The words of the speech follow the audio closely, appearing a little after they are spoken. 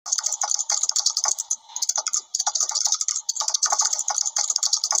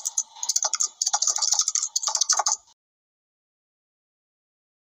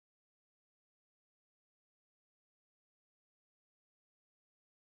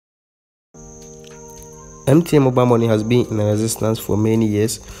MTN mobile money has been in existence for many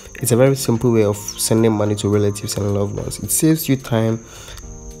years. It's a very simple way of sending money to relatives and loved ones. It saves you time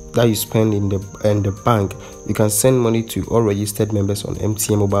that you spend in the bank. You can send money to all registered members on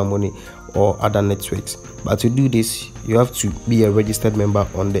MTN mobile money or other networks. But to do this, you have to be a registered member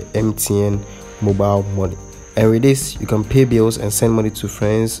on the MTN mobile money. And with this, you can pay bills and send money to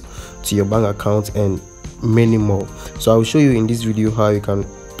friends, to your bank account, and many more. So I will show you in this video how you can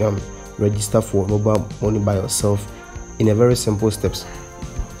register for mobile money by yourself in a very simple steps.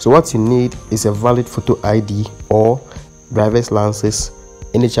 So what you need is a valid photo ID or driver's license,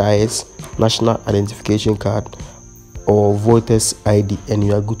 NHIS, national identification card, or voter's ID, and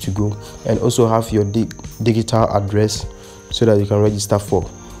you are good to go. And also have your digital address so that you can register for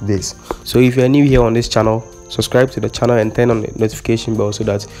this. So if you are new here on this channel, subscribe to the channel and turn on the notification bell so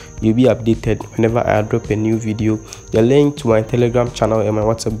that you'll be updated whenever I drop a new video. The link to my Telegram channel and my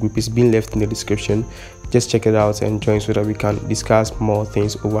WhatsApp group is being left in the description. Just check it out and join so that we can discuss more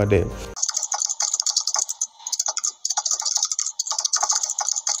things over there.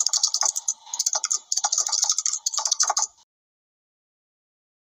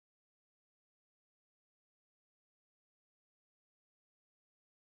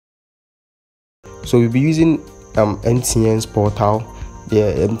 So we'll be using MTN's portal,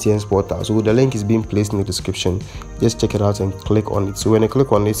 MTN's portal. So the link is being placed in the description. Just check it out and click on it. So when you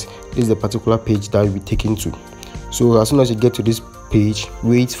click on it, this is the particular page that you'll be taken to. So as soon as you get to this page,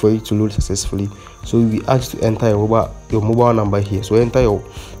 wait for it to load successfully. So you'll be asked to enter your mobile number here. So enter your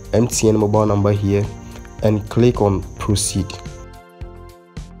MTN mobile number here and click on proceed.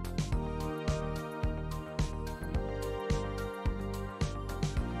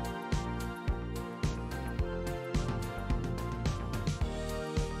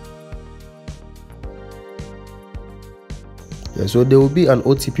 Yeah, so there will be an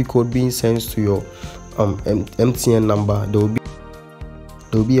OTP code being sent to your MTN number. There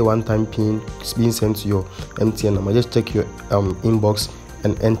will be a one-time pin being sent to your MTN number. Just check your inbox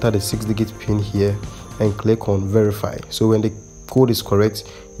and enter the 6-digit pin here and click on verify. So when the code is correct,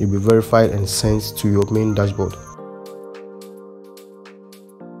 you'll be verified and sent to your main dashboard.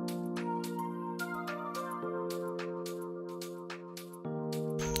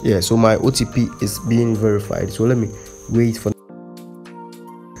 Yeah, so my OTP is being verified. So let me wait for.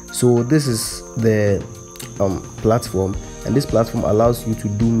 So this is the platform, and this platform allows you to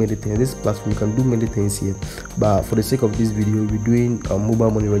do many things. This platform, you can do many things here, but for the sake of this video, we're doing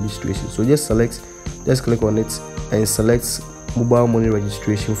mobile money registration. So just click on it and select mobile money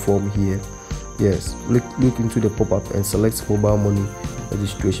registration form here. Yes, look into the pop-up and select mobile money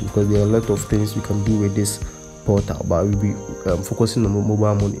registration, because there are a lot of things you can do with this portal, but we'll be focusing on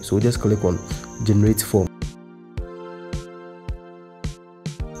mobile money. So just click on generate form.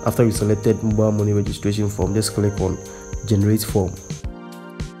 After you selected mobile money registration form, just click on generate form.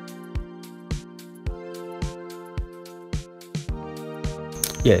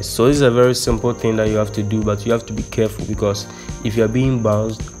 Yes, so this is a very simple thing that you have to do, but you have to be careful, because if you are being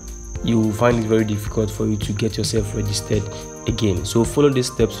bounced, you will find it very difficult for you to get yourself registered again. So follow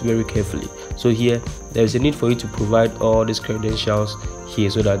these steps very carefully. So here there is a need for you to provide all these credentials here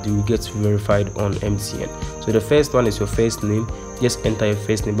so that you will get verified on MTN. So the first one is your first name. Just enter your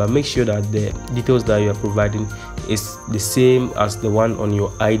first name, but make sure that the details that you are providing is the same as the one on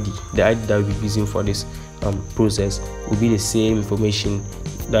your ID. The ID that we're using for this process will be the same information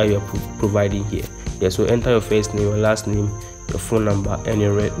that you are providing here. Yeah, so enter your first name, your last name, your phone number, and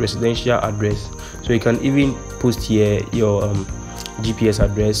your residential address. So you can even post here your GPS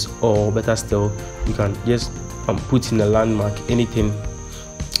address, or better still, you can just put in a landmark, anything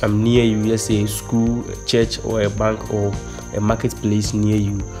near you. Let's say a school, a church, or a bank, or a marketplace near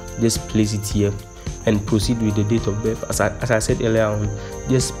you. Just place it here and proceed with the date of birth. As I said earlier on,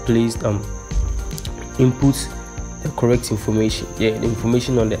 just place input the correct information. Yeah, the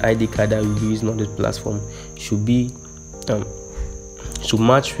information on the ID card that we'll be using on this platform should be should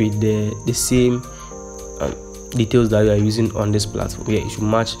match with the same details that you are using on this platform. Yeah, it should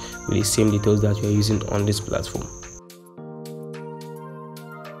match with the same details that you are using on this platform.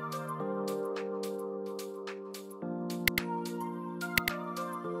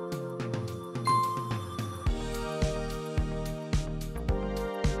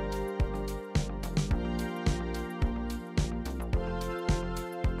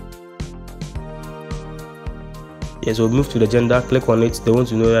 Yeah, so move to the gender, click on it. They want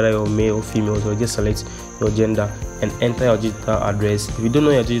to know whether you're male or female, so just select your gender and enter your digital address. If you don't know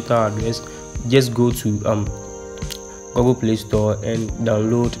your digital address, just go to Google Play Store and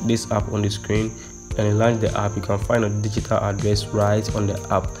download this app on the screen, and launch the app. You can find a digital address right on the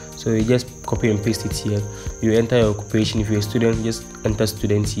app. So you just copy and paste it here. You enter your occupation. If you're a student, just enter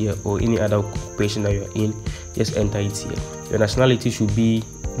student here, or any other occupation that you're in, just enter it here. Your nationality should be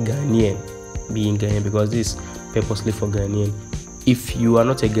Ghanaian, being Ghanaian, because this is purposely for Ghanaian. If you are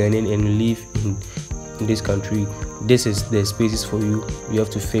not a Ghanaian and you live in this country, this is the spaces for you. You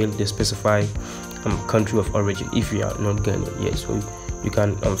have to fill the specified country of origin if you are not Ghanaian. Yeah, so you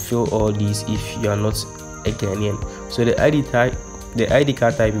can fill all these if you are not a Ghanaian. So the ID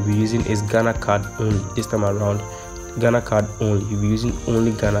card type you'll be using is Ghana card only. This time around, Ghana card only. You'll be using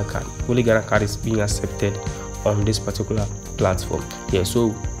only Ghana card. Only Ghana card is being accepted on this particular platform. Yeah,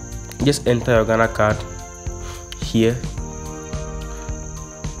 so just enter your Ghana card here.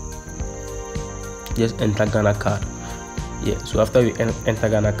 Just enter Ghana card. Yeah, so after you enter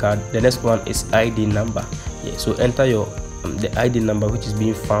Ghana card, the next one is ID number. Yeah, so enter your the ID number which is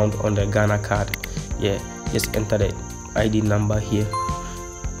being found on the Ghana card. Yeah, just enter the ID number here.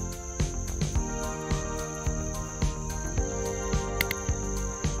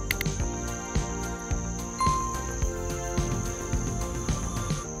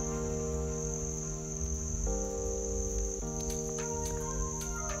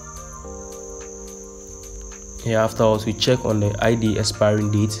 Yeah, afterwards we check on the ID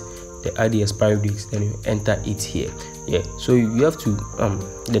expiring date, then you enter it here. Yeah, so you have to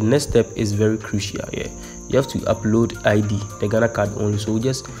the next step is very crucial. Yeah, you have to upload ID, the Ghana card only. So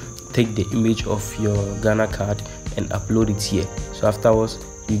just take the image of your Ghana card and upload it here. So afterwards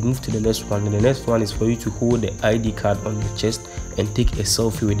you move to the next one, and the next one is for you to hold the ID card on your chest and take a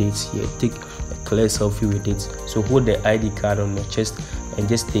selfie with it here. Take a clear selfie with it. So hold the ID card on your chest and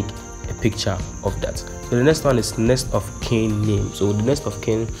just take a picture of that. So the next one is next of kin name. So the next of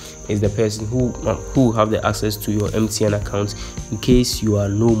kin is the person who have the access to your MTN account in case you are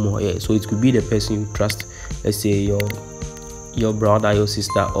no more. Yeah, so it could be the person you trust. Let's say your brother, your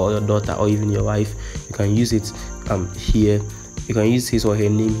sister, or your daughter, or even your wife. You can use it here. You can use his or her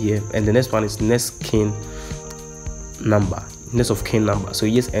name here. And the next one is next kin number. Next of kin number. So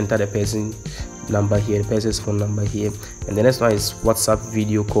you just enter the person number here, the person's phone number here, and the next one is WhatsApp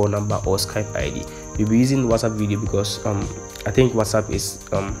video call number or Skype ID. You'll be using WhatsApp video because I think WhatsApp is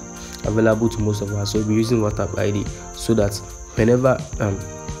available to most of us, so we'll be using WhatsApp ID so that whenever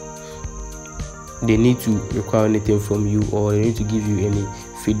they need to require anything from you or they need to give you any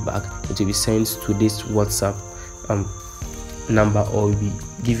feedback, it will be sent to this WhatsApp number, or will be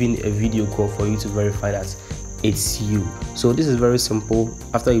giving a video call for you to verify that it's you. So this is very simple.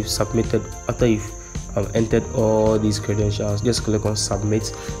 After you've entered all these credentials, just click on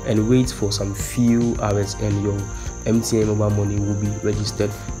submit and wait for some few hours and your MTN mobile money will be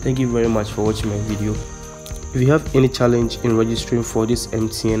registered. Thank you very much for watching my video. If you have any challenge in registering for this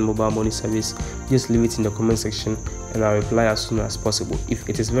MTN mobile money service, just leave it in the comment section and I'll reply as soon as possible. If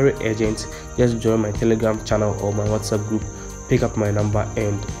it is very urgent, just join my Telegram channel or my WhatsApp group, pick up my number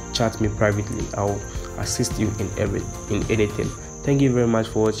and chat me privately. I'll assist you in anything. Thank you very much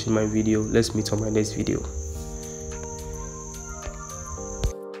for watching my video. Let's meet on my next video.